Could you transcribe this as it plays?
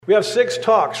We have 6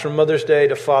 talks from Mother's Day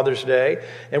to Father's Day,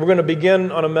 and we're going to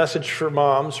begin on a message for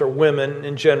moms or women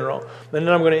in general, and then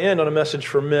I'm going to end on a message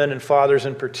for men and fathers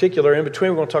in particular. In between,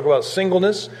 we're going to talk about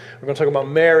singleness, we're going to talk about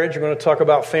marriage, we're going to talk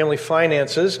about family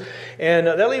finances, and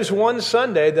that leaves one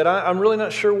Sunday that I'm really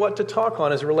not sure what to talk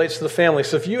on as it relates to the family.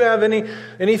 So if you have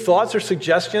any thoughts or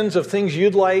suggestions of things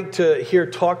you'd like to hear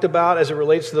talked about as it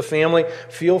relates to the family,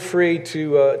 feel free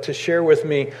to share with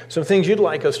me some things you'd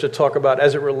like us to talk about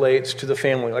as it relates to the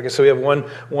family. Like I said, we have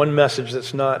one message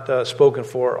that's not spoken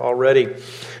for already.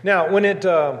 Now, when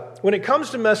it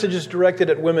comes to messages directed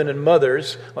at women and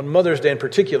mothers, on Mother's Day in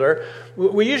particular,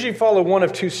 we usually follow one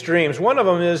of 2 streams. One of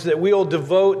them is that we'll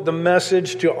devote the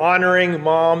message to honoring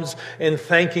moms and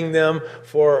thanking them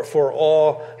for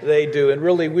all they do. And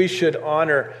really, we should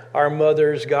honor our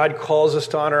mothers. God calls us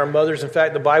to honor our mothers. In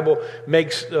fact, the Bible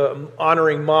makes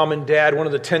honoring mom and dad one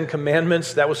of the 10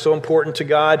 commandments. That was so important to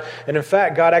God. And in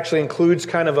fact, God actually includes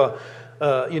kind of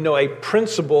a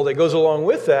principle that goes along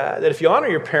with that if you honor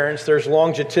your parents, there's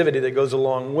longevity that goes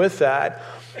along with that.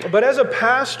 But as a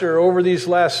pastor over these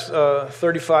last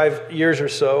 35 years or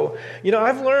so,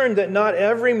 I've learned that not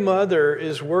every mother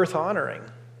is worth honoring.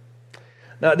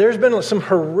 Now, there's been some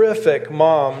horrific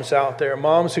moms out there,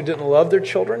 moms who didn't love their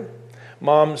children,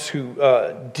 moms who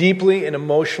deeply and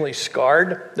emotionally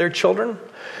scarred their children.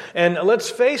 And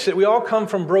let's face it, we all come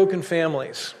from broken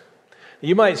families.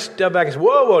 You might step back and say,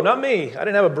 whoa, not me. I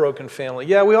didn't have a broken family.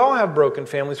 Yeah, we all have broken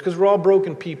families because we're all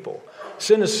broken people.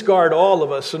 Sin has scarred all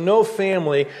of us, so no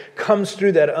family comes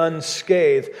through that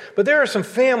unscathed. But there are some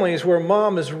families where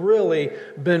mom has really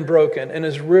been broken and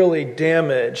has really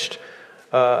damaged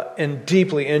and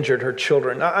deeply injured her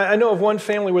children. I know of one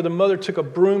family where the mother took a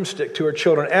broomstick to her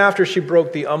children after she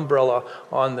broke the umbrella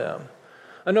on them.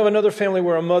 I know of another family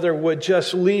where a mother would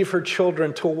just leave her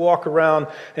children to walk around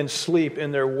and sleep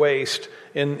in their waist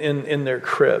in their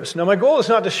cribs. Now, my goal is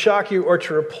not to shock you or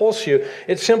to repulse you.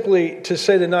 It's simply to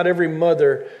say that not every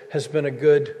mother has been a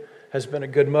good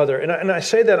mother. And I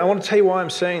say that, I want to tell you why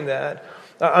I'm saying that.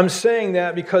 I'm saying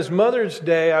that because Mother's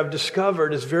Day, I've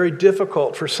discovered, is very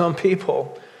difficult for some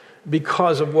people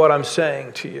because of what I'm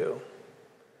saying to you.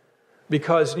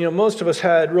 Because, most of us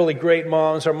had really great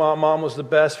moms. Our mom was the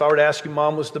best. If I were to ask you,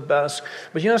 mom was the best.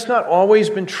 But, it's not always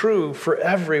been true for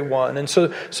everyone. And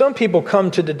so some people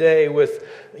come to today with,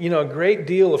 a great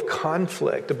deal of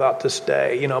conflict about this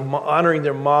day, honoring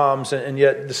their moms, and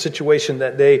yet the situation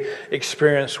that they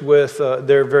experience with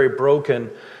their very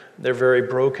broken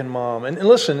mom. And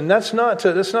listen, and that's not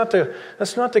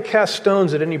to cast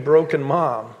stones at any broken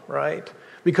mom, right?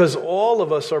 Because all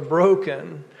of us are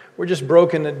broken. We're just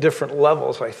broken at different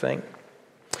levels, I think.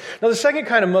 Now, the second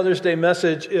kind of Mother's Day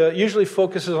message usually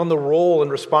focuses on the role and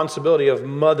responsibility of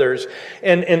mothers,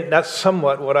 and that's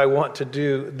somewhat what I want to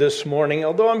do this morning,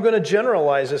 although I'm going to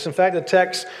generalize this. In fact, the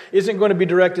text isn't going to be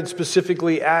directed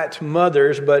specifically at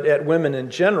mothers, but at women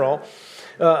in general.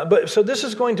 So this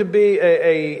is going to be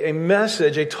a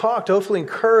message, a talk to hopefully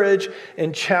encourage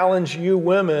and challenge you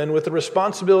women with the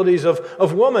responsibilities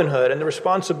of womanhood and the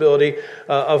responsibility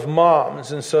of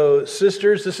moms. And so,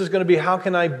 sisters, this is going to be, how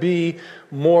can I be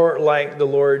more like the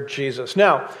Lord Jesus?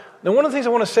 Now, one of the things I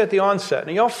want to say at the onset,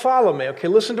 and y'all follow me, okay?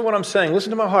 Listen to what I'm saying.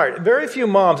 Listen to my heart. Very few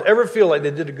moms ever feel like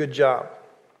they did a good job.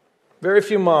 Very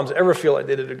few moms ever feel like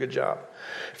they did a good job.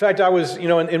 In fact, I was,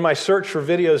 in my search for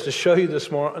videos to show you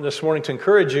this morning to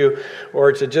encourage you,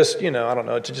 or to just,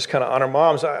 to just kind of honor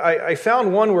moms, I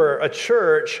found one where a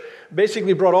church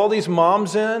basically brought all these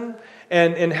moms in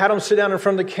and had them sit down in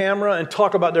front of the camera and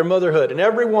talk about their motherhood. And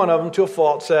every one of them, to a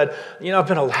fault, said, I've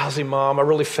been a lousy mom. I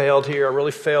really failed here. I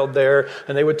really failed there.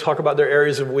 And they would talk about their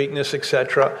areas of weakness,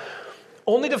 etc.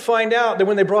 Only to find out that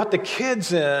when they brought the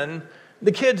kids in,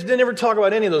 the kids didn't ever talk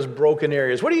about any of those broken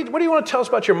areas. What do you want to tell us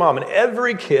about your mom? And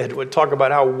every kid would talk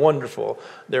about how wonderful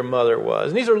their mother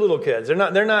was. And these are little kids.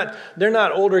 They're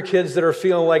not older kids that are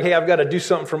feeling like, hey, I've got to do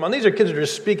something for mom. These are kids that are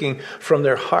just speaking from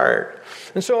their heart.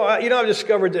 And so, I've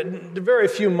discovered that very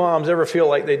few moms ever feel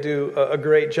like they do a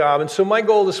great job. And so my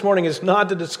goal this morning is not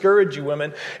to discourage you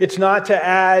women. It's not to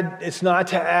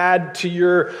add to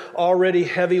your already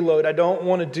heavy load. I don't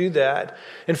want to do that.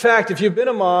 In fact, if you've been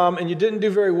a mom and you didn't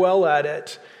do very well at it,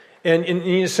 and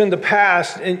it's in the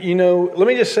past, and let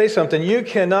me just say something. You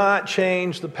cannot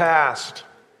change the past.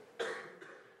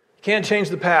 Can't change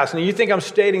the past. And you think I'm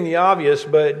stating the obvious,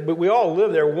 but we all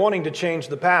live there wanting to change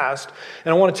the past.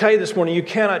 And I want to tell you this morning, you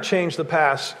cannot change the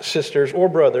past, sisters or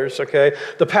brothers, okay?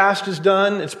 The past is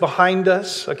done. It's behind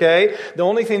us, okay? The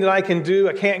only thing that I can do,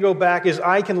 I can't go back, is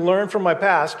I can learn from my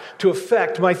past to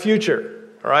affect my future.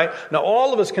 All right? Now,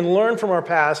 all of us can learn from our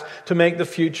past to make the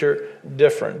future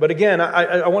different. But again,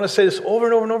 I want to say this over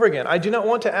and over and over again. I do not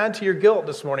want to add to your guilt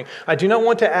this morning. I do not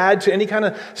want to add to any kind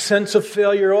of sense of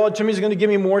failure. Oh, Jimmy's going to give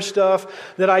me more stuff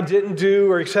that I didn't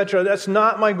do, or etc. That's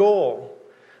not my goal.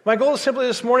 My goal is simply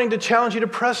this morning to challenge you to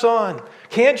press on.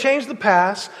 Can't change the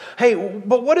past. Hey,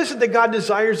 but what is it that God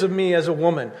desires of me as a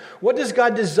woman? What does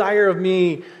God desire of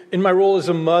me in my role as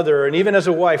a mother and even as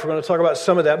a wife? We're going to talk about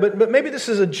some of that. But maybe this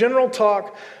is a general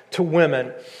talk to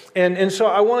women. And so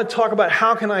I want to talk about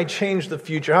how can I change the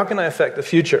future? How can I affect the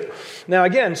future? Now,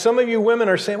 again, some of you women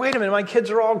are saying, wait a minute, my kids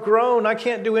are all grown. I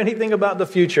can't do anything about the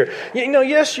future.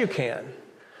 Yes, you can.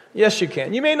 Yes, you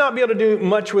can. You may not be able to do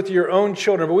much with your own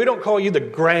children, but we don't call you the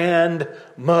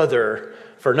grandmother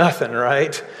for nothing,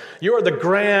 right? You are the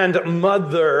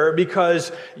grandmother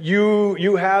because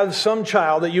you have some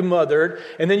child that you mothered,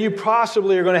 and then you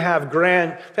possibly are going to have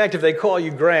in fact, if they call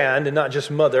you grand and not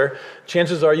just mother,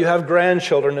 chances are you have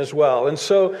grandchildren as well. And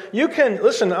so you can,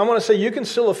 listen, I want to say you can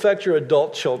still affect your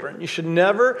adult children. You should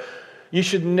never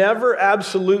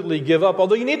absolutely give up,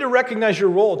 although you need to recognize your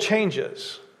role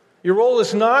changes. Your role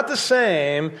is not the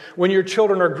same when your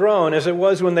children are grown as it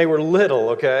was when they were little,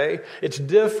 okay? It's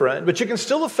different, but you can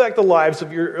still affect the lives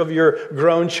of your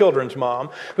grown children's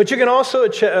mom. But you can also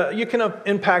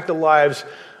impact the lives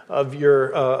of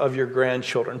your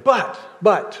grandchildren. But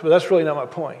that's really not my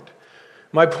point.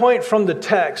 My point from the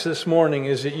text this morning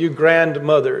is that you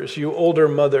grandmothers, you older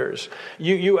mothers,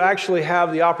 you actually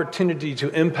have the opportunity to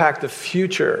impact the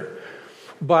future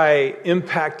by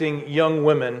impacting young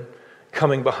women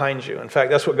coming behind you. In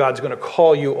fact, that's what God's going to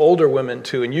call you older women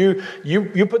to. And you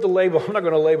put the label, I'm not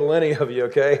going to label any of you,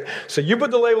 okay? So you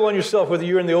put the label on yourself, whether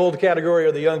you're in the old category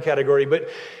or the young category. But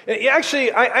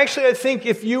actually, I think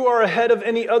if you are ahead of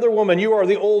any other woman, you are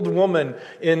the old woman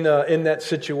in that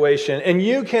situation. And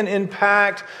you can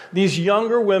impact these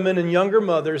younger women and younger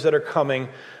mothers that are coming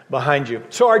behind you.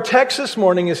 So our text this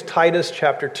morning is Titus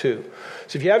chapter 2.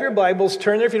 So if you have your Bibles,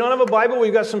 turn there. If you don't have a Bible,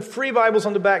 we've got some free Bibles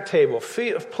on the back table.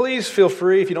 Please feel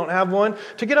free, if you don't have one,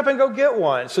 to get up and go get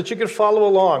one so that you can follow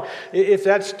along. If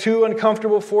that's too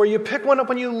uncomfortable for you, pick one up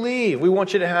when you leave. We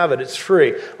want you to have it. It's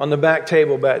free on the back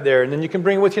table back there. And then you can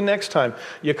bring it with you next time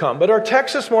you come. But our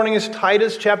text this morning is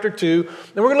Titus chapter 2.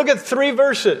 And we're going to look at 3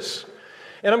 verses.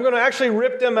 And I'm going to actually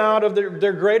rip them out of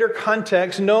their greater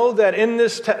context. Know that in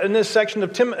this section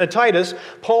of Titus,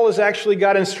 Paul has actually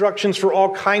got instructions for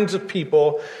all kinds of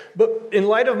people. But in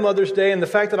light of Mother's Day and the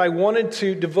fact that I wanted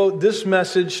to devote this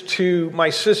message to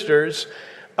my sisters,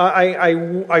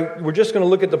 we're just going to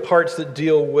look at the parts that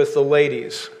deal with the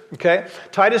ladies. Okay?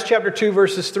 Titus chapter 2,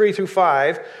 verses 3 through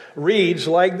 5 reads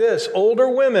like this: Older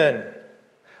women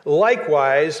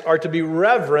likewise are to be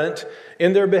reverent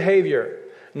in their behavior,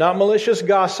 not malicious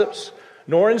gossips,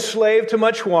 nor enslaved to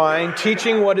much wine,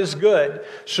 teaching what is good,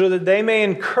 so that they may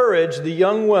encourage the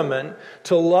young women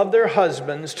to love their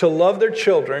husbands, to love their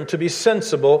children, to be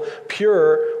sensible,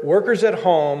 pure, workers at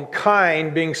home,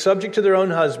 kind, being subject to their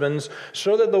own husbands,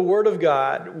 so that the word of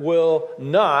God will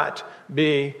not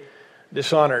be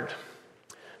dishonored.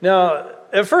 Now,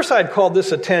 at first I'd called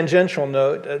this a tangential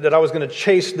note, that I was going to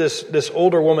chase this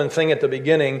older woman thing at the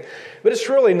beginning, but it's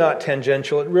really not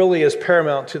tangential. It really is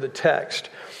paramount to the text.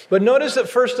 But notice that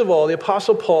first of all, the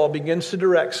Apostle Paul begins to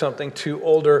direct something to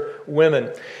older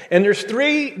women. And there's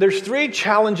three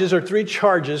challenges or 3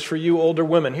 charges for you older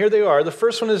women. Here they are. The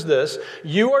first one is this: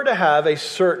 you are to have a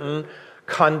certain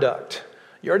conduct.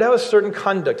 You are to have a certain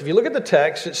conduct. If you look at the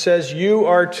text, it says you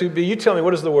are to be, you tell me,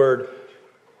 what is the word?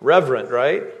 Reverent,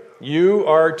 right? You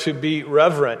are to be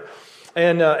reverent.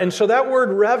 And so that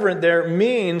word reverent there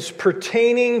means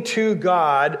pertaining to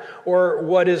God or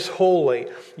what is holy.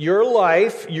 Your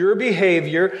life, your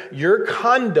behavior, your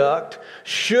conduct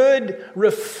should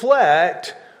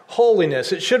reflect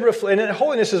holiness. It should reflect, and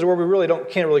holiness is where we really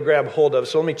can't really grab hold of,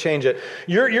 so let me change it.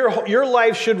 Your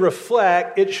life should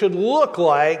reflect, it should look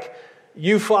like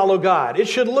you follow God. It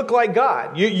should look like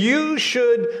God. You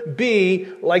should be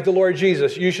like the Lord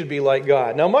Jesus. You should be like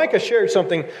God. Now, Micah shared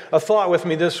a thought with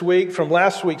me this week from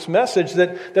last week's message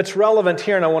that's relevant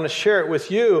here, and I want to share it with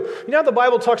you. You know how the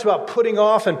Bible talks about putting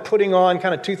off and putting on,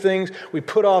 kind of 2 things. We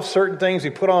put off certain things, we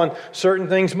put on certain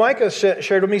things. Micah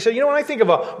shared with me, he said, when I think of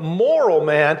a moral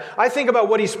man, I think about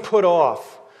what he's put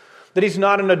off. That he's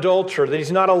not an adulterer, that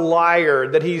he's not a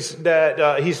liar, that he's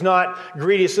not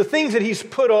greedy. It's the things that he's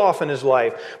put off in his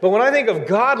life. But when I think of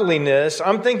godliness,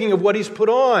 I'm thinking of what he's put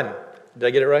on. Did I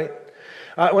get it right?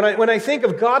 When I think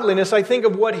of godliness, I think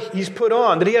of what he's put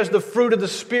on. That he has the fruit of the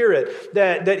Spirit.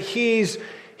 That he's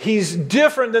He's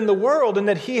different than the world in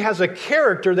that he has a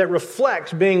character that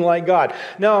reflects being like God.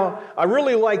 Now, I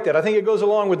really like that. I think it goes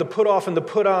along with the put off and the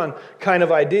put on kind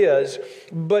of ideas.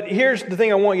 But here's the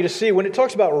thing I want you to see. When it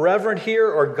talks about reverent here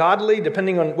or godly,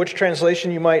 depending on which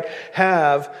translation you might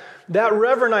have, that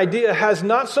reverent idea has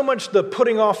not so much the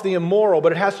putting off the immoral,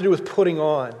 but it has to do with putting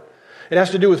on. It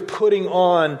has to do with putting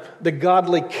on the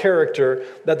godly character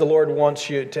that the Lord wants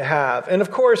you to have. And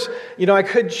of course, I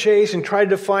could chase and try to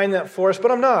define that for us, but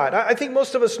I'm not. I think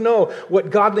most of us know what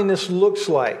godliness looks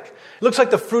like. It looks like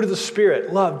the fruit of the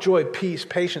Spirit: love, joy, peace,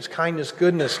 patience, kindness,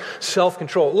 goodness,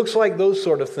 self-control. It looks like those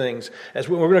sort of things. As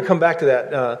we're going to come back to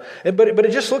that. But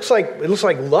it just looks like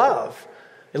love.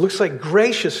 It looks like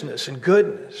graciousness and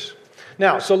goodness.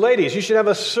 Now, so ladies, you should have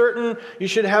a certain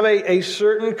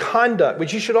conduct,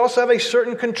 but you should also have a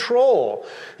certain control.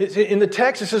 In the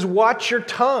text, it says, watch your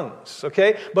tongues,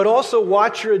 okay? But also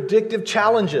watch your addictive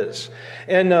challenges.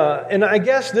 And I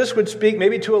guess this would speak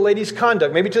maybe to a lady's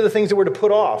conduct, maybe to the things that we're to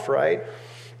put off, right?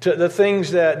 To the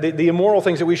things the immoral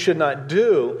things that we should not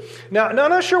do. Now, I'm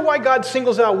not sure why God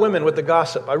singles out women with the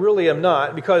gossip. I really am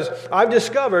not, because I've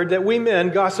discovered that we men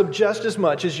gossip just as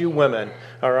much as you women.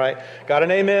 All right, got an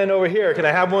amen over here. Can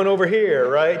I have one over here?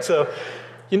 Right. So,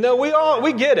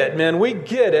 we get it, men. We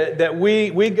get it that we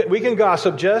can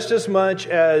gossip just as much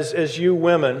as you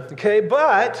women. Okay,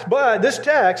 but this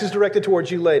text is directed towards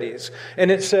you ladies,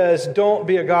 and it says, "Don't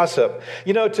be a gossip."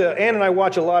 Ann and I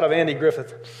watch a lot of Andy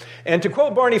Griffith. And to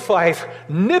quote Barney Fife,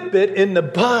 nip it in the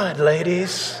bud,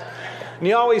 ladies. And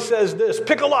he always says this: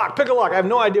 pick a lock, pick a lock. I have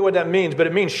no idea what that means, but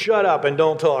it means shut up and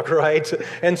don't talk, right?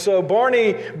 And so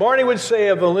Barney would say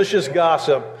of malicious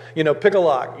gossip, pick a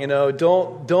lock.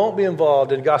 Don't be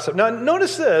involved in gossip. Now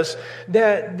notice this,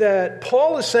 that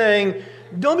Paul is saying,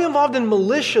 don't be involved in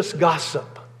malicious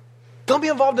gossip. Don't be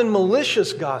involved in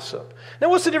malicious gossip. Now,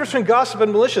 what's the difference between gossip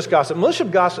and malicious gossip?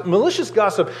 Malicious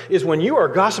gossip is when you are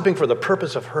gossiping for the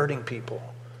purpose of hurting people.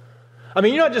 I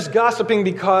mean, you're not just gossiping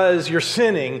because you're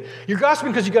sinning. You're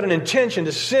gossiping because you've got an intention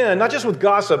to sin, not just with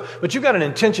gossip, but you've got an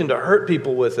intention to hurt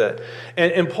people with it.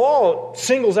 And Paul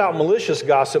singles out malicious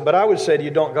gossip, but I would say to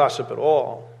you, don't gossip at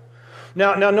all.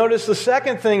 Now notice the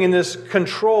second thing in this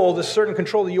control, this certain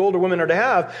control that you older women are to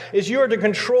have, is you are to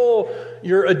control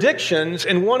your addictions.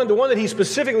 And the one that he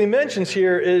specifically mentions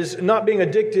here is not being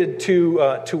addicted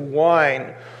to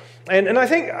wine. And I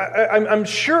think, I'm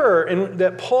sure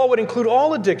that Paul would include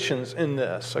all addictions in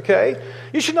this, okay?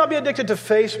 You should not be addicted to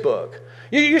Facebook.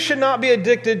 You should not be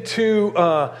addicted to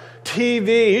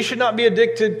TV. You should not be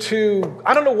addicted to,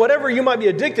 whatever you might be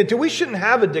addicted to. We shouldn't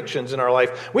have addictions in our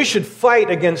life. We should fight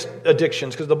against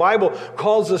addictions because the Bible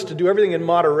calls us to do everything in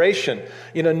moderation,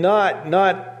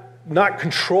 not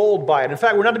controlled by it. In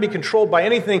fact, we're not to be controlled by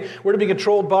anything. We're to be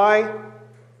controlled by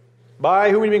who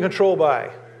are we being controlled by?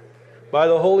 By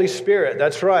the Holy Spirit.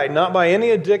 That's right. Not by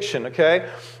any addiction, okay?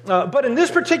 But in this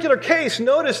particular case,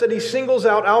 notice that he singles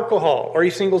out alcohol, or he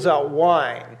singles out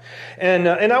wine. And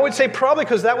I would say probably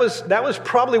because that was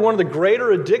probably one of the greater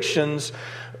addictions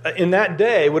in that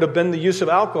day would have been the use of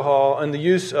alcohol and the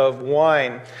use of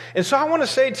wine. And so I want to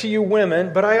say to you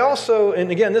women, but I also, and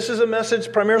again, this is a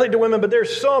message primarily to women, but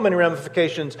there's so many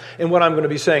ramifications in what I'm going to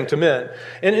be saying to men.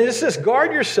 And it's this: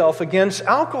 guard yourself against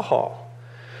alcohol.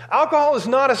 Alcohol is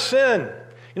not a sin.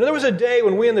 There was a day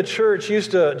when we in the church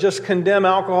used to just condemn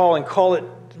alcohol and call it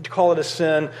a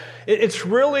sin. It's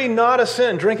really not a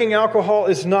sin. Drinking alcohol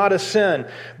is not a sin.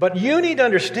 But you need to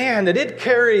understand that it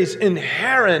carries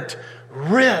inherent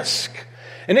risk.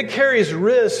 And it carries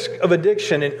risk of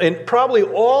addiction. And probably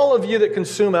all of you that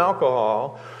consume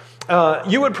alcohol,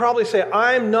 you would probably say,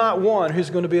 I'm not one who's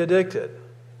going to be addicted.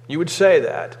 You would say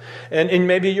that. And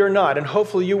maybe you're not. And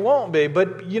hopefully you won't be.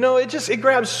 But, it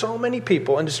grabs so many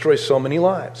people and destroys so many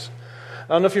lives.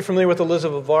 I don't know if you're familiar with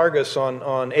Elizabeth Vargas on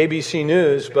ABC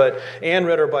News, but Ann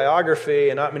read her biography,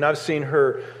 and I've seen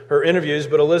her interviews.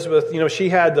 But Elizabeth, she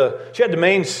had the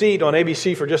main seat on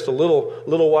ABC for just a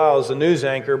little while as a news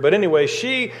anchor. But anyway,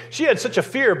 she had such a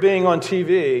fear of being on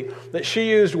TV that she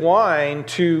used wine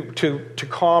to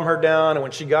calm her down. And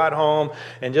when she got home,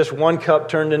 and just one cup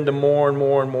turned into more and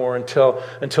more and more until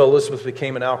Elizabeth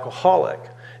became an alcoholic.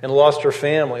 And lost her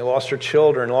family, lost her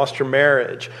children, lost her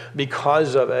marriage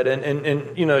because of it.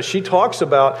 And she talks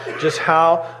about just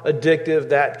how addictive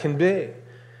that can be.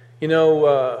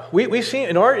 We've seen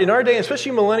in our day,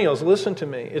 especially millennials, listen to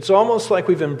me. It's almost like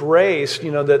we've embraced,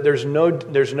 that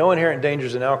there's no inherent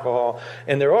dangers in alcohol,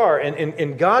 and there are.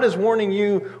 And God is warning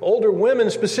you, older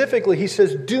women specifically. He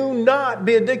says, do not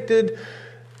be addicted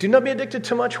Do not be addicted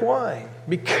to much wine.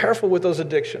 Be careful with those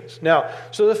addictions. Now,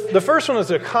 so the first one is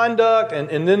the conduct,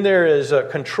 and then there is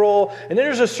control, and then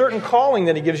there's a certain calling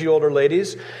that he gives you older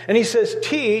ladies. And he says,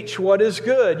 teach what is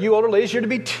good. You older ladies, you're to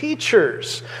be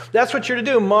teachers. That's what you're to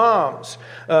do, moms.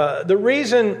 The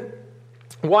reason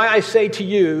why I say to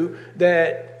you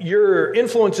that your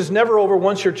influence is never over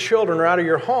once your children are out of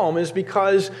your home is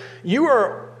because you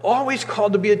are always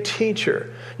called to be a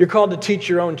teacher. You're called to teach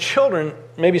your own children,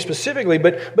 maybe specifically,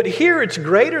 but here it's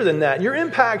greater than that. Your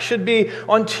impact should be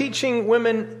on teaching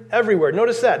women everywhere.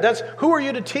 Notice that. That's who are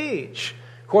you to teach?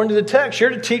 According to the text, you're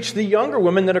to teach the younger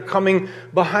women that are coming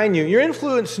behind you. Your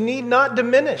influence need not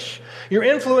diminish. Your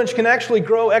influence can actually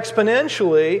grow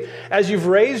exponentially as you've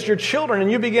raised your children and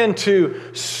you begin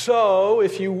to sow,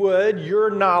 if you would, your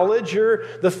knowledge,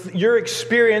 your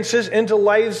experiences into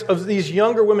lives of these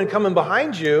younger women coming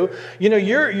behind you. You know,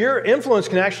 your influence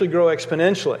can actually grow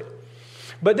exponentially.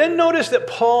 But then notice that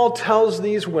Paul tells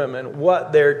these women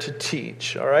what they're to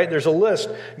teach. All right, there's a list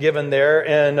given there,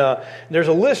 and there's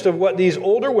a list of what these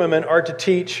older women are to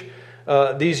teach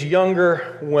these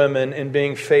younger women in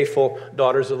being faithful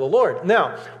daughters of the Lord.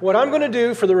 Now, what I'm going to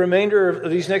do for the remainder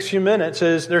of these next few minutes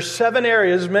is there's 7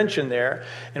 areas mentioned there,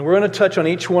 and we're going to touch on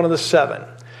each one of the 7.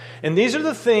 And these are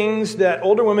the things that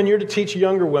older women, you're to teach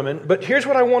younger women. But here's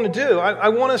what I want to do. I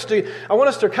want us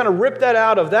to kind of rip that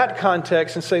out of that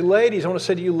context and say, ladies, I want to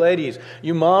say to you ladies,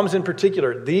 you moms in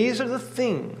particular, these are the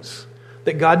things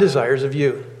that God desires of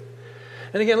you.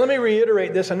 And again, let me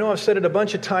reiterate this. I know I've said it a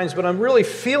bunch of times, but I'm really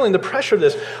feeling the pressure of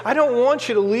this. I don't want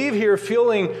you to leave here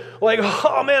feeling like,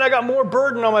 oh man, I got more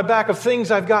burden on my back of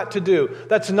things I've got to do.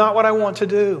 That's not what I want to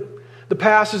do. The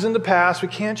past is in the past. We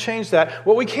can't change that.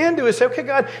 What we can do is say, okay,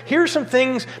 God, here's some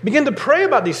things. Begin to pray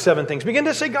about these 7 things. Begin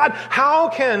to say, God, how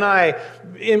can I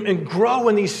grow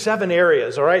in these 7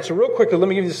 areas? All right, so real quickly, let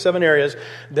me give you the 7 areas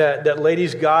that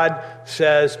ladies, God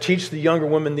says, teach the younger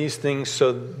women these things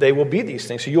so they will be these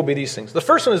things, so you'll be these things. The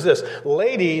first one is this: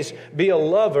 ladies, be a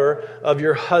lover of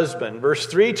your husband. Verse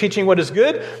 3, teaching what is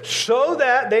good so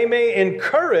that they may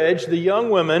encourage the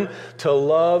young women to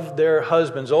love their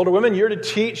husbands. Older women, you're to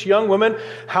teach young women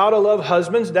how to love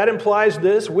husbands. That implies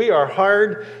this: we are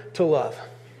hard to love.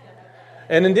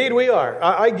 And indeed we are.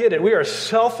 I get it. We are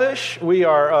selfish. We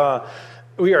are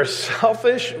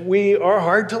selfish. We are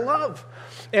hard to love.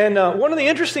 And one of the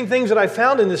interesting things that I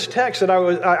found in this text that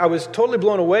I was totally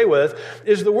blown away with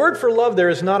is the word for love there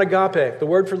is not agape. The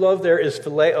word for love there is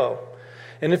phileo.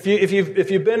 And if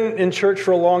you've been in church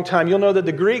for a long time, you'll know that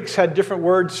the Greeks had different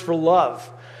words for love.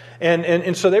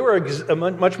 And so they were a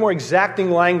much more exacting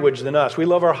language than us. We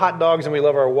love our hot dogs and we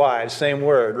love our wives. Same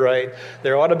word, right?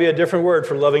 There ought to be a different word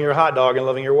for loving your hot dog and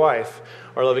loving your wife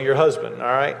or loving your husband, all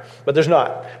right? But there's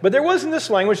not. But there was in this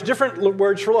language different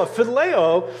words for love.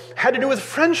 Phileo had to do with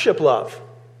friendship love.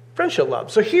 Friendship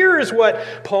love. So here is what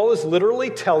Paul is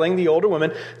literally telling the older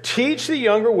women: teach the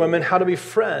younger women how to be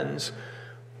friends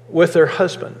with their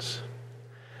husbands.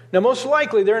 Now, most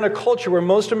likely, they're in a culture where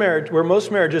most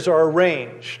marriages are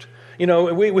arranged. You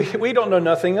know, we don't know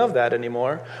nothing of that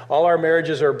anymore. All our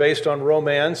marriages are based on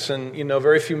romance, and, you know,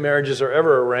 very few marriages are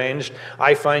ever arranged.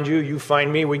 I find you, you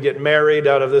find me, we get married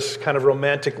out of this kind of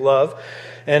romantic love.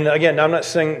 And again, I'm not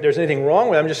saying there's anything wrong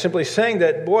with it. I'm just simply saying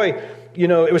that, boy, you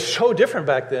know, it was so different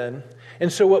back then.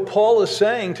 And so what Paul is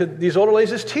saying to these older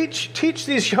ladies is teach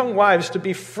these young wives to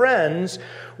be friends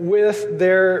with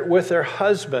their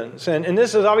husbands. And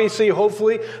this is obviously,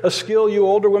 hopefully, a skill you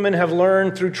older women have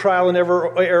learned through trial and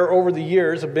error over the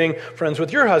years of being friends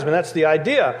with your husband. That's the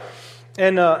idea.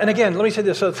 And again, let me say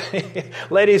this.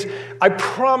 Ladies, I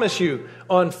promise you,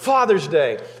 on Father's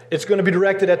Day, it's going to be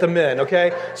directed at the men,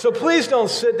 okay? So please don't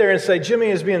sit there and say, Jimmy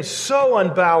is being so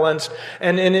unbalanced,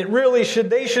 and it really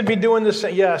they should be doing this.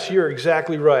 Yes, you're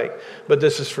exactly right, but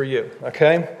this is for you,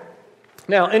 okay?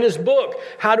 Now, in his book,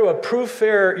 How to Approve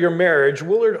Fair Your Marriage,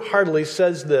 Willard Hartley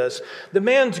says this: the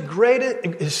man's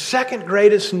his second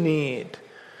greatest need.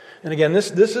 And again, this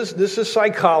is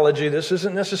psychology. This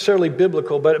isn't necessarily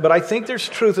biblical, but I think there's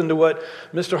truth into what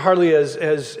Mr. Hartley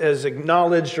has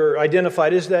acknowledged or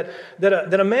identified, is that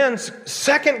a man's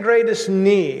second greatest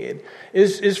need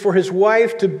is for his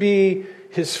wife to be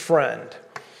his friend.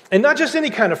 And not just any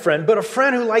kind of friend, but a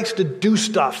friend who likes to do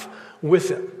stuff with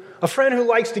him. A friend who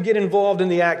likes to get involved in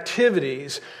the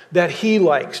activities that he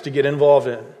likes to get involved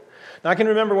in. Now, I can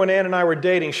remember when Ann and I were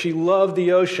dating, she loved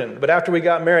the ocean. But after we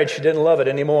got married, she didn't love it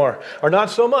anymore. Or not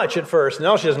so much at first.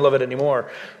 Now she doesn't love it anymore.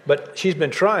 But she's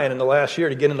been trying in the last year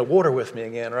to get in the water with me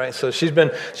again, right? So she's been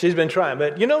trying.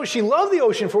 But, you know, she loved the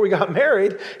ocean before we got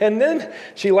married. And then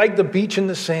she liked the beach and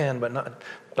the sand. But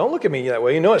don't look at me that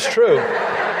way. You know it's true.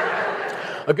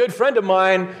 A good friend of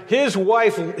mine, his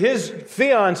wife, his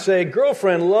fiance,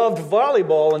 girlfriend loved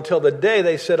volleyball until the day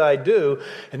they said, I do.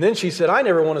 And then she said, I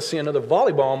never want to see another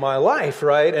volleyball in my life,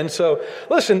 right? And so,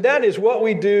 listen, that is what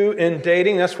we do in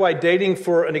dating. That's why dating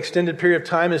for an extended period of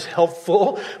time is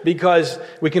helpful, because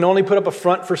we can only put up a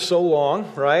front for so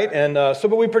long, right? And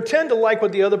but we pretend to like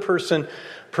what the other person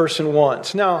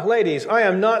wants. Now, ladies, I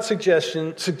am not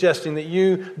suggesting that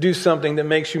you do something that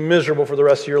makes you miserable for the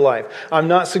rest of your life. I'm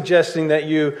not suggesting that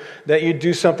you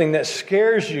do something that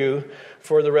scares you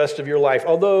for the rest of your life.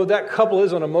 Although that couple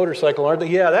is on a motorcycle, aren't they?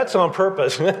 Yeah, that's on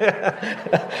purpose. Sorry,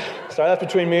 that's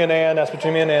between me and Ann. That's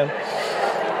between me and Ann.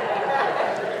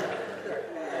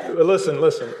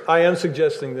 Listen. I am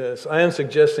suggesting this. I am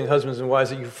suggesting, husbands and wives,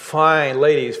 that you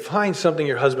find something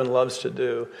your husband loves to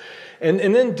do. And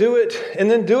then do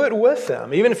it with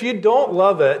them. Even if you don't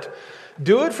love it,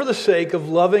 do it for the sake of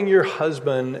loving your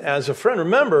husband as a friend.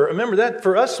 Remember that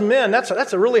for us men, that's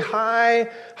a really high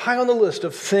on the list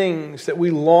of things that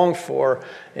we long for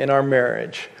in our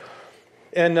marriage.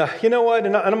 And you know what?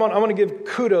 And I'm going to give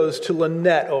kudos to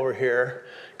Lynette over here,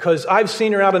 because I've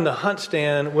seen her out in the hunt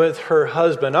stand with her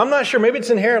husband. I'm not sure, maybe it's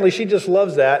inherently she just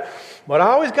loves that, but I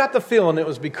always got the feeling it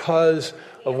was because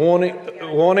of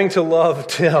wanting to love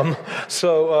Tim.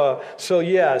 So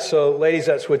ladies,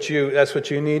 that's what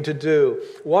you need to do.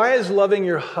 Why is loving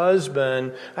your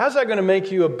husband, how's that going to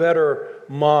make you a better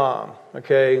mom?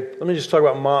 Okay, let me just talk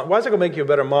about mom. Why is that going to make you a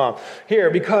better mom?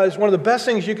 Here, because one of the best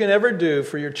things you can ever do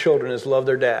for your children is love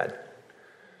their dad.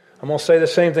 I'm going to say the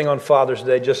same thing on Father's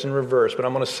Day, just in reverse, but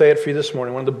I'm going to say it for you this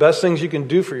morning. One of the best things you can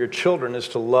do for your children is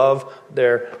to love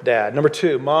their dad. Number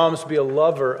 2, moms, be a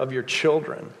lover of your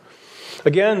children.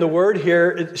 Again, the word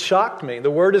here, it shocked me. The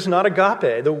word is not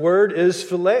agape. The word is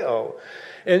phileo.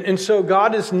 And so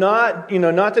God is not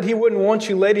that He wouldn't want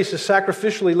you ladies to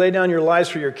sacrificially lay down your lives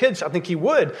for your kids. I think He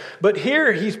would. But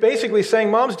here He's basically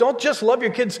saying, moms, don't just love your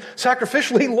kids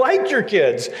sacrificially, like your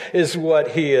kids, is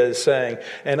what He is saying.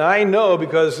 And I know,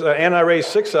 because Ann and I raised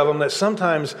 6 of them, that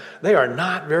sometimes they are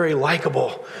not very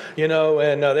likable,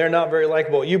 and they're not very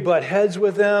likable. You butt heads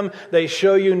with them. They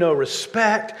show you no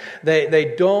respect.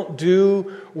 They don't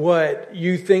do what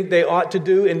you think they ought to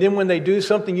do. And then when they do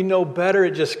something you know better,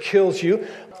 it just kills you.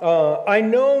 I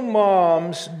know,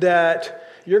 moms, that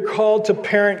you're called to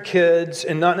parent kids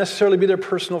and not necessarily be their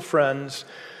personal friends,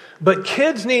 but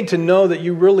kids need to know that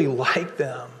you really like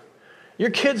them. Your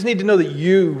kids need to know that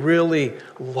you really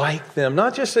like them.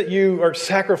 Not just that you are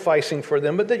sacrificing for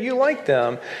them, but that you like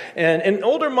them. And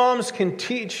older moms can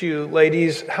teach you,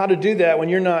 ladies, how to do that when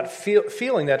you're not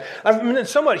feeling that. I mean,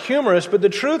 it's somewhat humorous, but the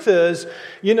truth is,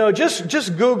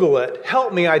 just Google it.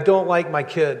 Help me, I don't like my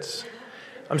kids.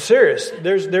 I'm serious.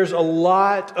 There's a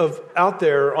lot out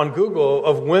there on Google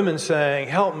of women saying,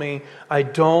 help me, I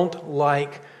don't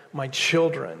like my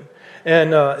children.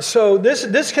 And so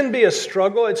this can be a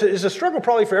struggle. It's a struggle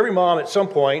probably for every mom at some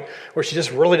point where she just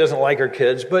really doesn't like her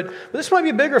kids. But this might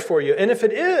be bigger for you. And if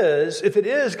it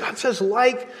is, God says,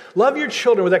 love your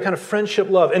children with that kind of friendship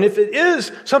love. And if it is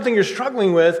something you're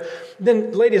struggling with,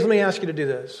 then ladies, let me ask you to do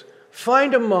this.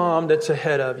 Find a mom that's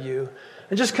ahead of you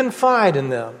and just confide in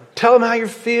them. Tell them how you're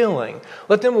feeling.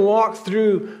 Let them walk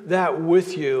through that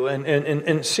with you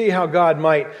and see how God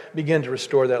might begin to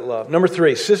restore that love. Number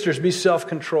 3, sisters, be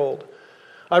self-controlled.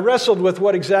 I wrestled with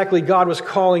what exactly God was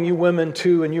calling you women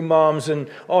to, and you moms and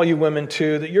all you women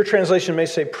to. That your translation may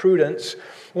say prudence.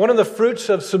 One of the fruits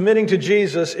of submitting to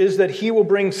Jesus is that He will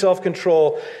bring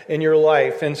self-control in your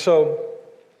life. And so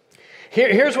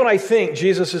here's what I think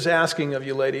Jesus is asking of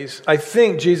you, ladies. I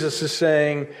think Jesus is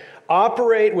saying,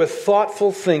 operate with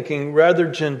thoughtful thinking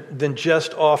rather than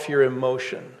just off your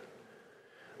emotion.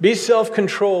 Be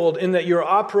self-controlled in that you're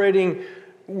operating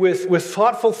with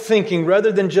thoughtful thinking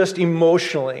rather than just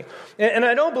emotionally. And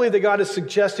I don't believe that God is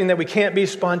suggesting that we can't be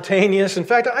spontaneous. In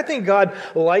fact, I think God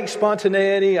likes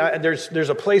spontaneity. There's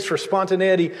a place for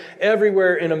spontaneity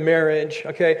everywhere in a marriage.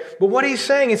 Okay, but what He's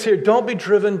saying is here, don't be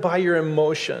driven by your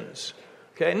emotions.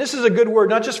 Okay, and this is a good word,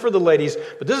 not just for the ladies,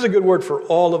 but this is a good word for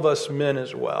all of us men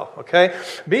as well. Okay,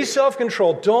 be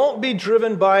self-controlled. Don't be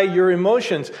driven by your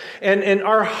emotions. And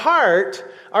our heart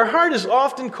is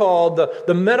often called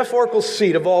the metaphorical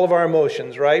seat of all of our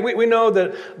emotions, right? We know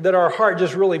that our heart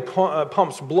just really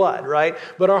pumps blood, right?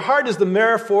 But our heart is the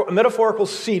metaphorical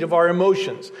seat of our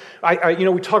emotions.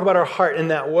 We talk about our heart in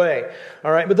that way,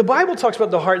 all right? But the Bible talks about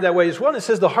the heart that way as well. It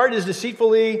says the heart is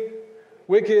deceitfully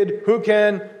wicked. Who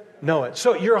can know it?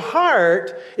 So your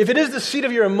heart, if it is the seat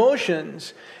of your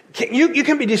emotions, you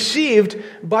can be deceived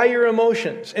by your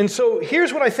emotions. And so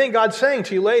here's what I think God's saying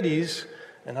to you ladies,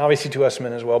 and obviously to us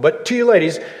men as well, but to you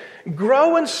ladies,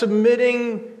 grow in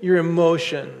submitting your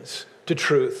emotions to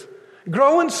truth.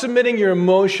 Grow in submitting your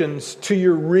emotions to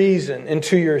your reason and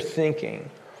to your thinking.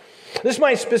 This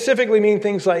might specifically mean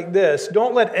things like this.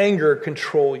 Don't let anger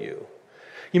control you.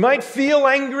 You might feel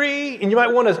angry and you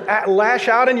might want to lash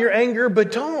out in your anger,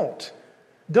 but don't.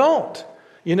 Don't.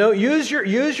 Use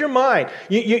your mind.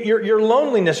 Your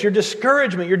loneliness, your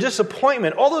discouragement, your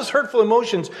disappointment, all those hurtful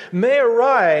emotions may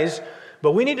arise,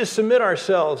 but we need to submit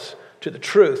ourselves to the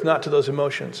truth, not to those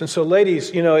emotions. And so,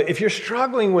 ladies, if you're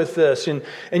struggling with this and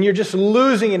you're just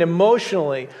losing it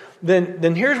emotionally,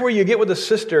 then here's where you get with a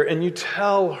sister and you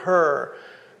tell her,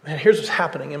 man, here's what's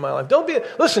happening in my life.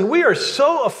 Listen, we are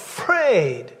so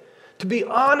afraid to be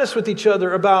honest with each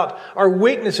other about our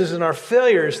weaknesses and our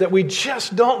failures that we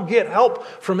just don't get help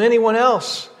from anyone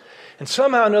else. And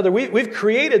somehow or another, we've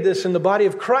created this in the body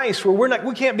of Christ where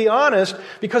we can't be honest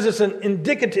because it's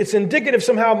indicative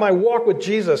somehow of my walk with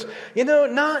Jesus.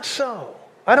 Not so.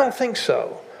 I don't think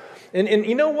so. And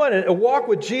you know what? A walk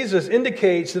with Jesus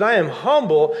indicates that I am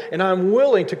humble and I'm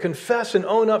willing to confess and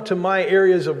own up to my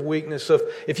areas of weakness. So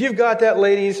if you've got that,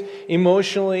 ladies,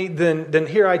 emotionally, then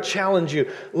here I challenge you.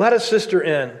 Let a sister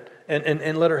in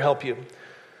and let her help you.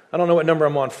 I don't know what number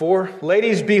I'm on, 4.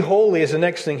 Ladies, be holy is the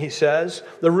next thing he says.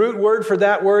 The root word for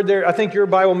that word there, I think your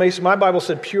Bible my Bible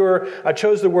said pure. I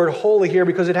chose the word holy here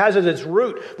because it has as its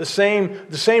root the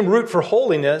same root for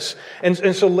holiness.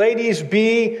 And so ladies,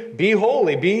 be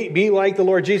holy. Be like the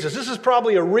Lord Jesus. This is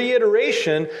probably a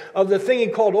reiteration of the thing he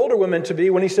called older women to be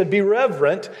when he said be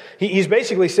reverent. He's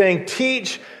basically saying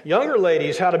teach younger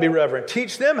ladies how to be reverent.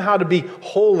 Teach them how to be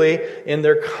holy in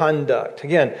their conduct.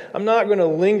 Again, I'm not going to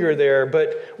linger there,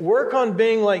 but work on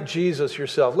being like Jesus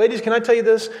yourself. Ladies, can I tell you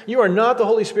this? You are not the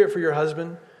Holy Spirit for your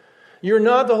husband. You're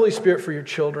not the Holy Spirit for your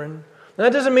children. And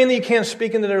that doesn't mean that you can't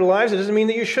speak into their lives. It doesn't mean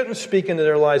that you shouldn't speak into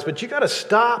their lives. But you got to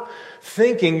stop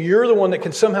thinking you're the one that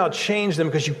can somehow change them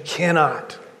because you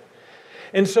cannot.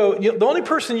 And so the only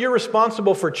person you're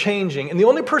responsible for changing and the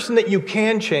only person that you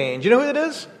can change, you know who it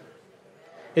is?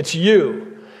 It's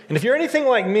you. And if you're anything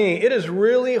like me, it is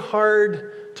really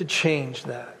hard to change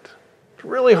that. It's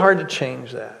really hard to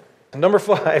change that. Number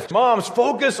 5, moms,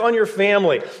 focus on your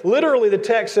family. Literally, the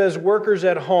text says workers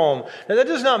at home. Now, that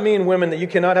does not mean, women, that you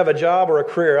cannot have a job or a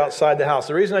career outside the house.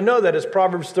 The reason I know that is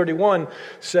Proverbs 31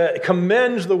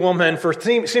 commends the woman for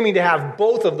seeming to have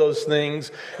both of those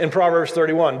things in Proverbs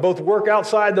 31. Both work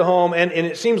outside the home, and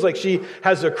it seems like she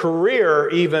has a career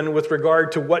even with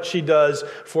regard to what she does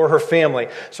for her family.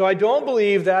 So I don't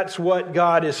believe that's what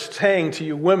God is saying to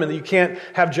you women, that you can't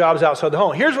have jobs outside the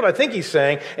home. Here's what I think he's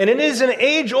saying, and it is an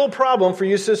age-old problem for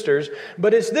you sisters,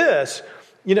 but it's this.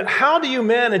 How do you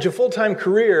manage a full-time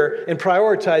career and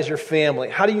prioritize your family?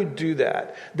 How do you do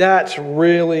that? That's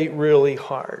really, really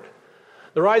hard.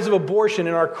 The rise of abortion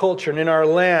in our culture and in our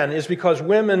land is because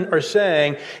women are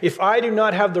saying, if I do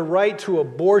not have the right to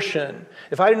abortion,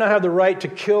 if I do not have the right to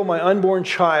kill my unborn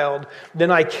child,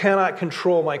 then I cannot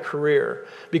control my career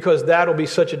because that'll be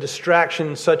such a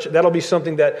distraction, that'll be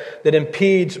something that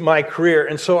impedes my career.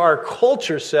 And so our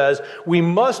culture says we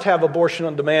must have abortion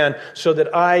on demand so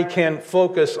that I can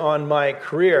focus on my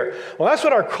career. Well, that's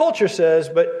what our culture says,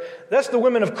 but that's the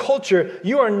women of culture.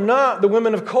 You are not the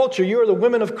women of culture. You are the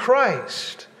women of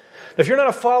Christ. If you're not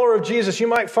a follower of Jesus, you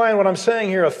might find what I'm saying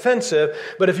here offensive.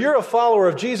 But if you're a follower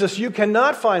of Jesus, you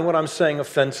cannot find what I'm saying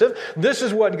offensive. This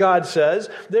is what God says.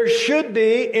 There should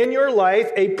be in your life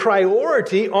a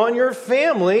priority on your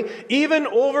family, even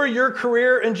over your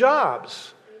career and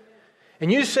jobs.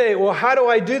 And you say, well, how do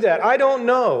I do that? I don't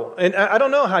know. And I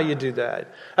don't know how you do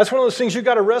that. That's one of those things you've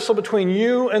got to wrestle between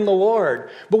you and the Lord.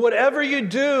 But whatever you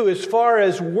do as far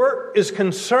as work is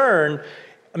concerned,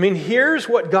 here's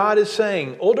what God is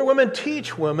saying. Older women,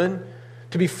 teach women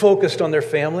to be focused on their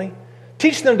family.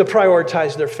 Teach them to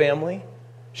prioritize their family.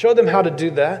 Show them how to do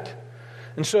that.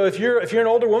 And so if you're an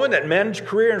older woman that managed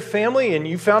career and family and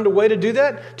you found a way to do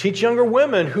that, teach younger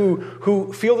women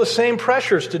who feel the same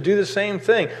pressures to do the same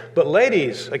thing. But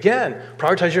ladies, again,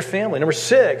 prioritize your family. Number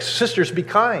 6, sisters, be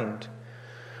kind.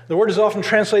 The word is often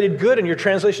translated good, and your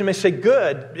translation may say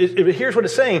good. Here's what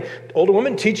it's saying. Older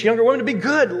women teach younger women to be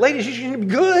good. Ladies, you should be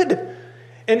good.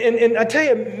 And I tell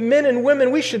you, men and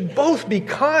women, we should both be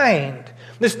kind.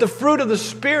 This is the fruit of the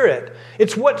Spirit.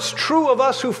 It's what's true of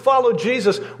us who follow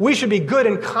Jesus. We should be good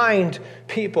and kind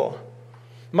people.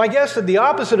 My guess that the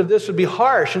opposite of this would be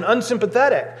harsh and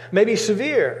unsympathetic, maybe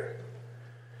severe.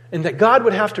 And that God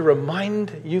would have to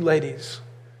remind you ladies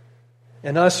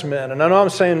and us men, and I know I'm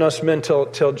saying us men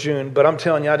till June, but I'm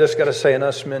telling you, I just got to say and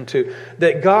us men too,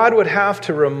 that God would have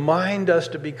to remind us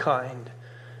to be kind.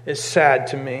 It's sad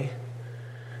to me.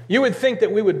 You would think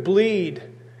that we would bleed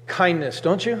kindness,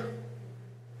 don't you?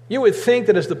 You would think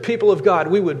that as the people of God,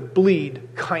 we would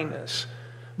bleed kindness.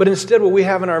 But instead, what we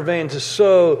have in our veins is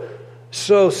so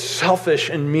selfish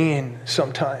and mean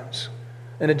sometimes.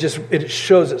 And it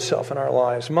shows itself in our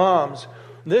lives. Moms,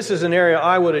 this is an area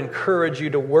I would encourage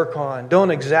you to work on.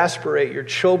 Don't exasperate your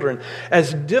children.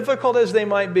 As difficult as they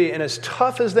might be and as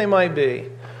tough as they might be,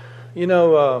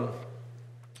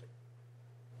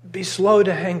 be slow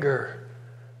to anger.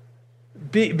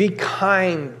 Be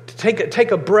kind.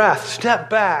 Take a breath. Step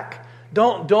back.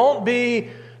 Don't be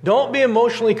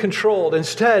emotionally controlled.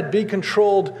 Instead, be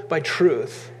controlled by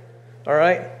truth. All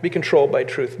right? Be controlled by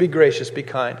truth. Be gracious. Be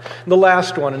kind. And the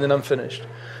last one, and then I'm finished.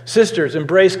 Sisters,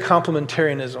 embrace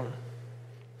complementarianism.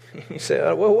 You say,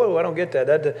 whoa, I don't get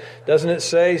that. Doesn't it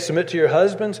say submit to your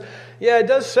husbands? Yeah, it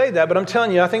does say that, but I'm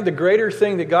telling you, I think the greater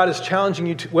thing that God is challenging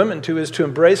you women to is to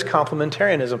embrace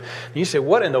complementarianism. And you say,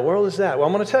 what in the world is that? Well,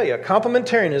 I'm going to tell you.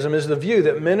 Complementarianism is the view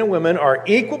that men and women are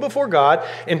equal before God,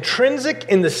 intrinsic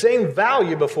in the same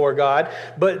value before God,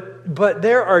 but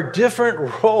there are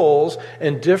different roles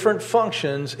and different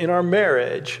functions in our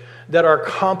marriage that are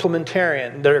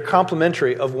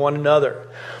complementary of one another.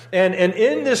 And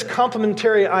in this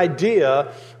complementary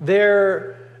idea,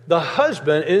 the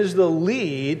husband is the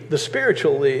lead, the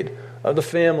spiritual lead of the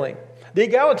family. The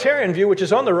egalitarian view, which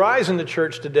is on the rise in the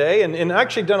church today, and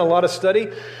actually done a lot of study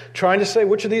trying to say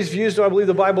which of these views do I believe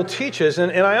the Bible teaches.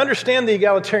 And I understand the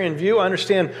egalitarian view. I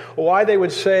understand why they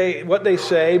would say what they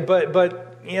say, but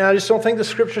I just don't think the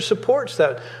Scripture supports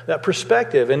that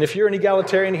perspective. And if you're an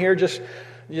egalitarian here, just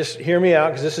hear me out,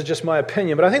 because this is just my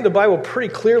opinion. But I think the Bible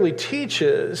pretty clearly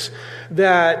teaches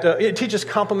that it teaches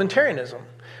complementarianism.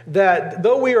 That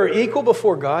though we are equal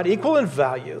before God, equal in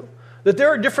value, that there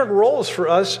are different roles for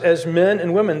us as men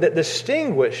and women that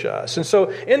distinguish us. And so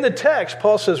in the text,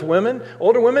 Paul says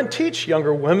older women teach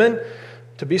younger women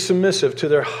to be submissive to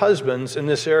their husbands in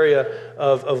this area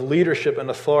of leadership and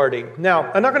authority. Now,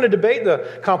 I'm not going to debate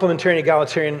the complementarian,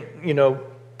 egalitarian,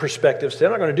 perspectives today.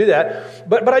 I'm not going to do that.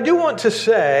 But I do want to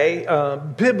say,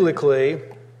 biblically,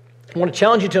 I want to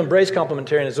challenge you to embrace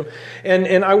complementarianism.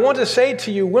 And I want to say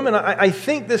to you, women, I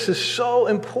think this is so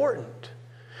important.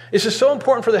 This is so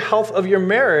important for the health of your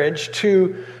marriage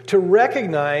to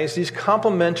recognize these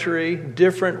complementary,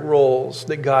 different roles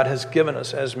that God has given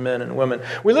us as men and women.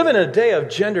 We live in a day of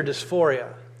gender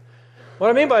dysphoria. What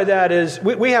I mean by that is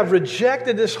we have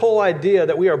rejected this whole idea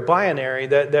that we are binary,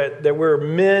 that we're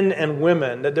men and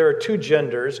women, that there are two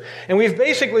genders. And we've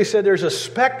basically said there's a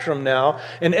spectrum now,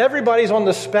 and everybody's on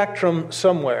the spectrum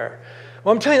somewhere.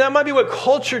 Well, I'm telling you, that might be what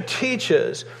culture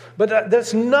teaches, but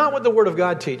that's not what the Word of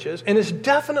God teaches, and it's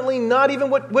definitely not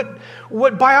even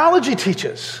what biology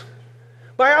teaches.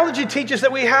 Biology teaches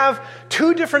that we have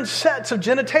two different sets of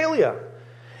genitalia,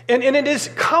 and it is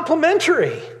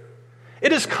complementary.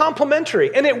 It is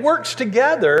complementary, and it works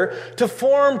together to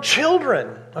form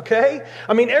children, okay?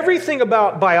 I mean, everything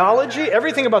about biology,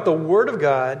 everything about the Word of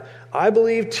God, I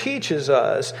believe teaches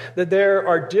us that there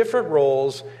are different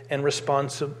roles and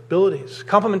responsibilities.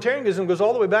 Complementarianism goes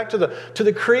all the way back to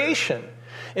the creation.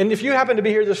 And if you happen to be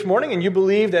here this morning and you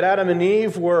believe that Adam and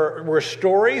Eve were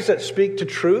stories that speak to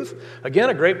truth, again,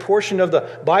 a great portion of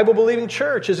the Bible-believing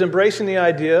church is embracing the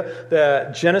idea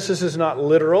that Genesis is not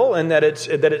literal and that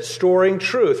it's storing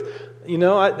truth.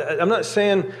 I'm not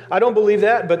saying I don't believe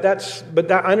that,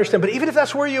 but I understand. But even if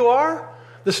that's where you are,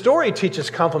 the story teaches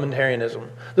complementarianism.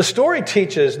 The story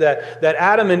teaches that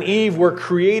Adam and Eve were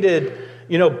created,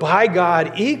 by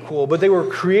God equal, but they were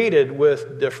created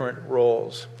with different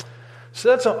roles. So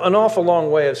that's an awful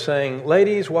long way of saying,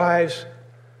 ladies, wives,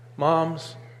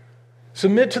 moms,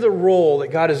 submit to the role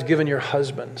that God has given your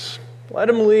husbands. Let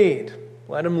them lead.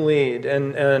 Let them lead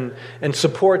and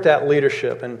support that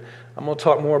leadership. And I'm going to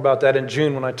talk more about that in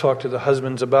June when I talk to the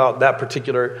husbands about that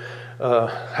particular,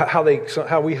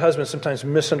 how we husbands sometimes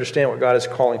misunderstand what God is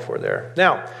calling for there.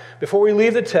 Now, before we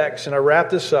leave the text and I wrap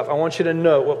this up, I want you to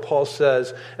note what Paul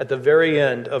says at the very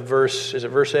end of verse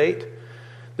 8?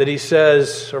 That he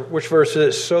says, or which verse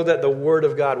is it? So that the word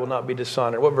of God will not be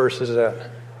dishonored. What verse is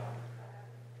that?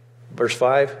 Verse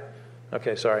 5?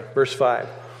 Okay, sorry. Verse 5.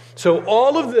 So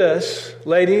all of this,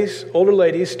 ladies, older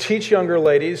ladies, teach younger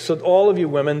ladies. So all of you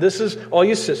women, this is, all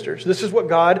you sisters, this is what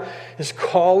God is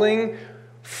calling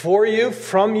for you,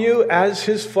 from you as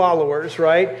His followers,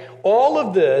 right? All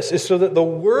of this is so that the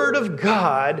word of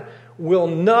God will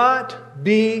not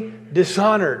be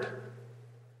dishonored.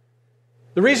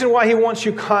 The reason why He wants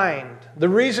you kind, the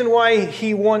reason why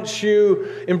He wants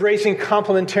you embracing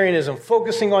complementarianism,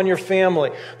 focusing on your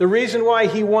family, the reason why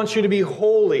He wants you to be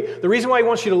holy, the reason why He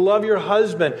wants you to love your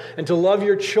husband and to love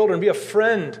your children, be a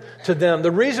friend to them,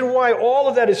 the reason why all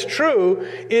of that is true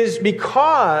is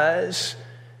because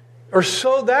or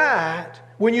so that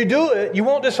when you do it, you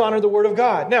won't dishonor the Word of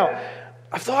God. Now,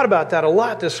 I've thought about that a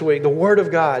lot this week, the Word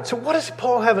of God. So what does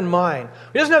Paul have in mind?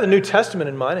 He doesn't have the New Testament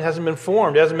in mind. It hasn't been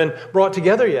formed. It hasn't been brought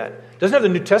together yet. He doesn't have the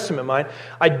New Testament in mind.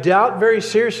 I doubt very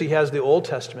seriously he has the Old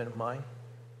Testament in mind.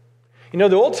 You know,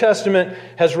 the Old Testament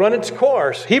has run its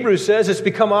course. Hebrews says it's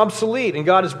become obsolete, and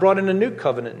God has brought in a new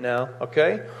covenant now,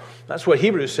 okay? That's what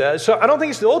Hebrews says. So I don't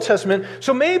think it's the Old Testament.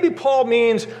 So maybe Paul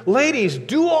means, ladies,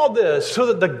 do all this so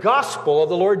that the gospel of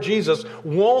the Lord Jesus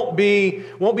won't be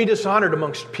dishonored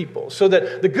amongst people, so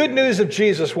that the good news of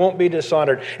Jesus won't be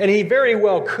dishonored. And he very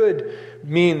well could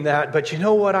mean that. But you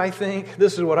know what I think?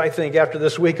 This is what I think after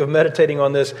this week of meditating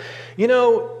on this. You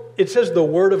know, it says the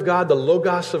Word of God, the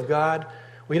Logos of God.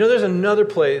 Well, you know, there's another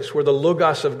place where the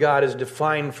Logos of God is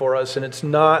defined for us, and it's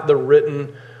not the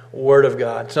written Word of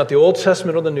God. It's not the Old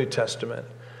Testament or the New Testament.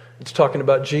 It's talking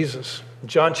about Jesus.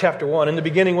 John chapter 1, in the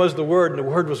beginning was the Word, and the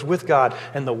Word was with God,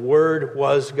 and the Word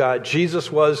was God.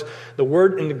 Jesus was, the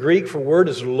word in the Greek for word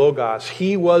is logos.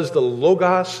 He was the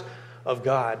Logos of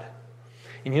God.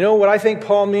 And you know what I think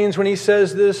Paul means when he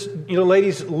says this? You know,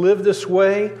 ladies, live this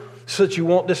way so that you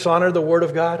won't dishonor the Word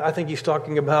of God. I think he's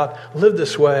talking about live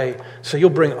this way so you'll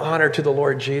bring honor to the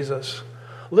Lord Jesus.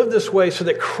 Live this way so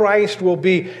that Christ will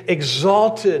be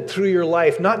exalted through your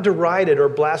life, not derided or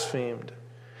blasphemed.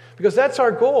 Because that's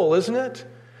our goal, isn't it?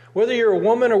 Whether you're a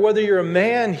woman or whether you're a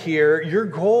man here, your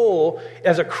goal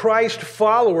as a Christ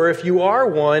follower, if you are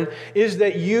one, is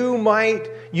that you might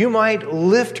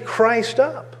lift Christ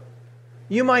up.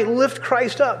 You might lift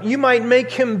Christ up. You might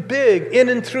make him big in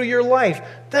and through your life.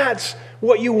 That's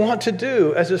what you want to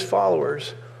do as his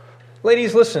followers.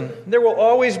 Ladies, listen, there will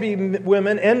always be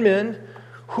women and men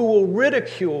who will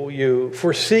ridicule you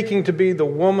for seeking to be the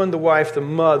woman, the wife, the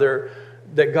mother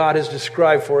that God has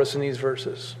described for us in these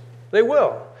verses. They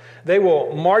will. They will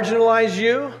marginalize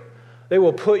you. They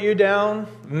will put you down.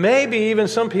 Maybe even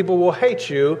some people will hate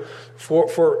you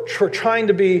for trying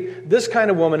to be this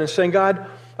kind of woman and saying, God,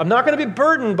 I'm not going to be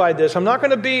burdened by this. I'm not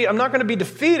going to be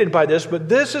defeated by this, but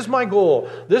this is my goal.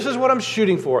 This is what I'm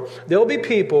shooting for. There'll be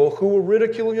people who will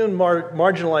ridicule you and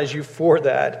marginalize you for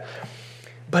that.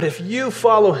 But if you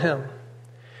follow him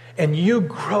and you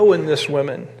grow in this,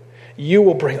 women, you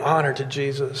will bring honor to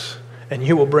Jesus and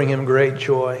you will bring him great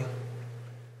joy.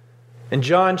 In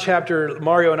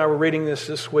Mario and I were reading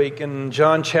this week, in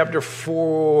John chapter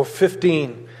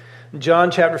 15,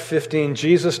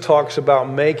 Jesus talks about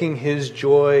making his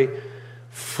joy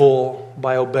full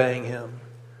by obeying him.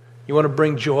 You want to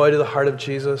bring joy to the heart of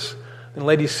Jesus? Then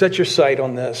ladies, set your sight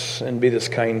on this and be this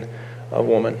kind of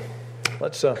woman.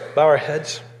 Let's bow our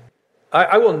heads.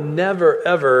 I will never,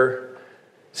 ever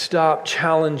stop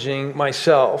challenging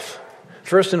myself,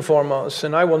 first and foremost,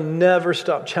 and I will never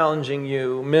stop challenging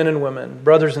you, men and women,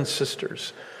 brothers and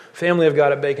sisters, family of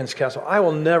God at Bacon's Castle. I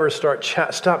will never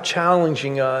stop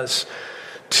challenging us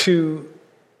to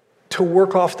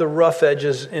work off the rough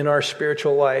edges in our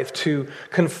spiritual life, to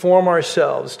conform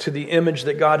ourselves to the image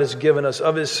that God has given us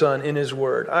of his Son in his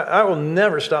Word. I will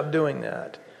never stop doing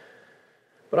that.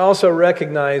 But I also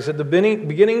recognize that the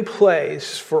beginning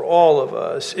place for all of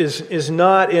us is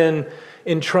not in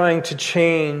trying to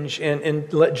change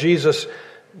and let Jesus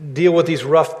deal with these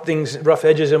rough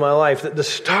edges in my life. The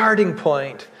starting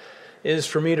point is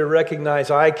for me to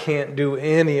recognize I can't do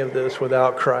any of this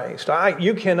without Christ.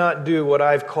 You cannot do what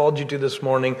I've called you to this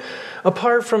morning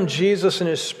apart from Jesus and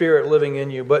his Spirit living in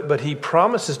you. But he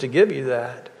promises to give you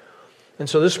that. And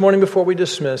so this morning before we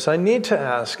dismiss, I need to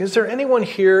ask, is there anyone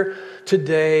here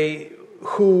today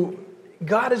who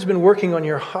God has been working on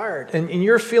your heart and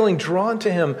you're feeling drawn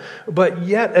to him, but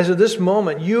yet as of this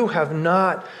moment, you have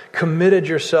not committed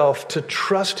yourself to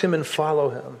trust him and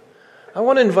follow him? I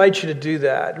want to invite you to do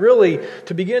that, really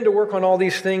to begin to work on all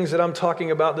these things that I'm talking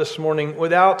about this morning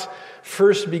without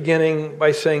first beginning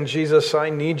by saying, Jesus, I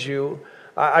need you.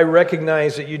 I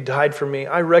recognize that you died for me.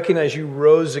 I recognize you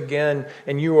rose again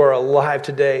and you are alive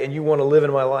today and you want to live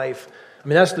in my life. I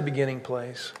mean, that's the beginning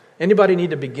place. Anybody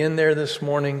need to begin there this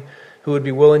morning who would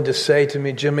be willing to say to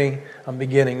me, Jimmy, I'm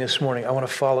beginning this morning. I want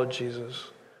to follow Jesus.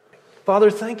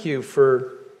 Father, thank you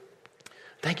for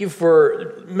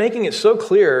making it so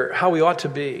clear how we ought to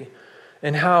be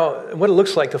and what it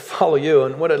looks like to follow you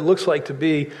and what it looks like to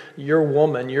be your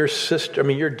woman, your sister,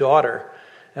 your daughter.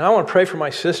 And I want to pray for my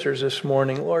sisters this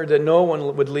morning, Lord, that no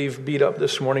one would leave beat up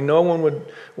this morning. No one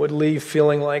would leave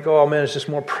feeling like, oh man, it's just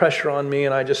more pressure on me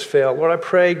and I just failed. Lord, I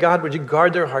pray, God, would you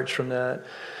guard their hearts from that?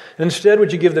 Instead,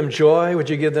 would you give them joy? Would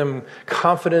you give them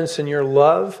confidence in your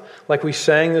love? Like we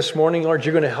sang this morning, Lord,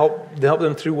 you're going to help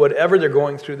them through whatever they're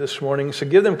going through this morning. So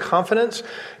give them confidence.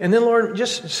 And then, Lord,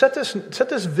 just set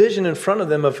this vision in front of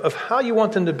them of how you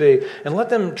want them to be. And let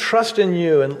them trust in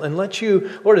you. And let you,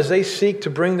 Lord, as they seek to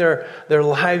bring their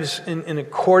lives in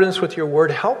accordance with your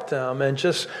word, help them. And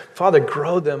just, Father,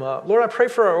 grow them up. Lord, I pray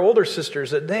for our older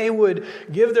sisters that they would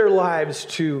give their lives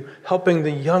to helping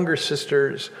the younger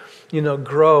sisters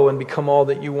grow and become all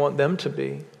that you want them to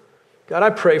be. God, I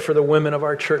pray for the women of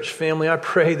our church family. I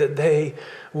pray that they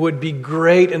would be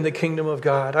great in the kingdom of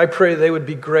God. I pray they would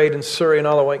be great in Surrey and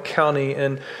Isle County,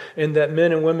 and that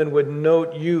men and women would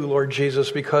note you, Lord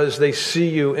Jesus, because they see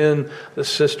you in the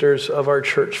sisters of our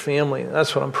church family.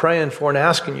 That's what I'm praying for and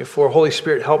asking you for. Holy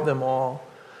Spirit, help them all.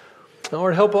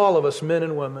 Lord, help all of us, men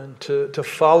and women, to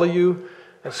follow you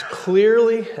as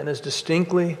clearly and as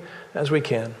distinctly as we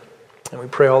can. And we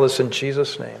pray all this in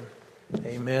Jesus' name.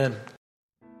 Amen.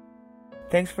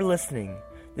 Thanks for listening.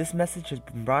 This message has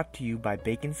been brought to you by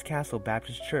Bacon's Castle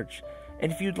Baptist Church.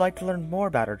 And if you'd like to learn more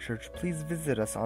about our church, please visit us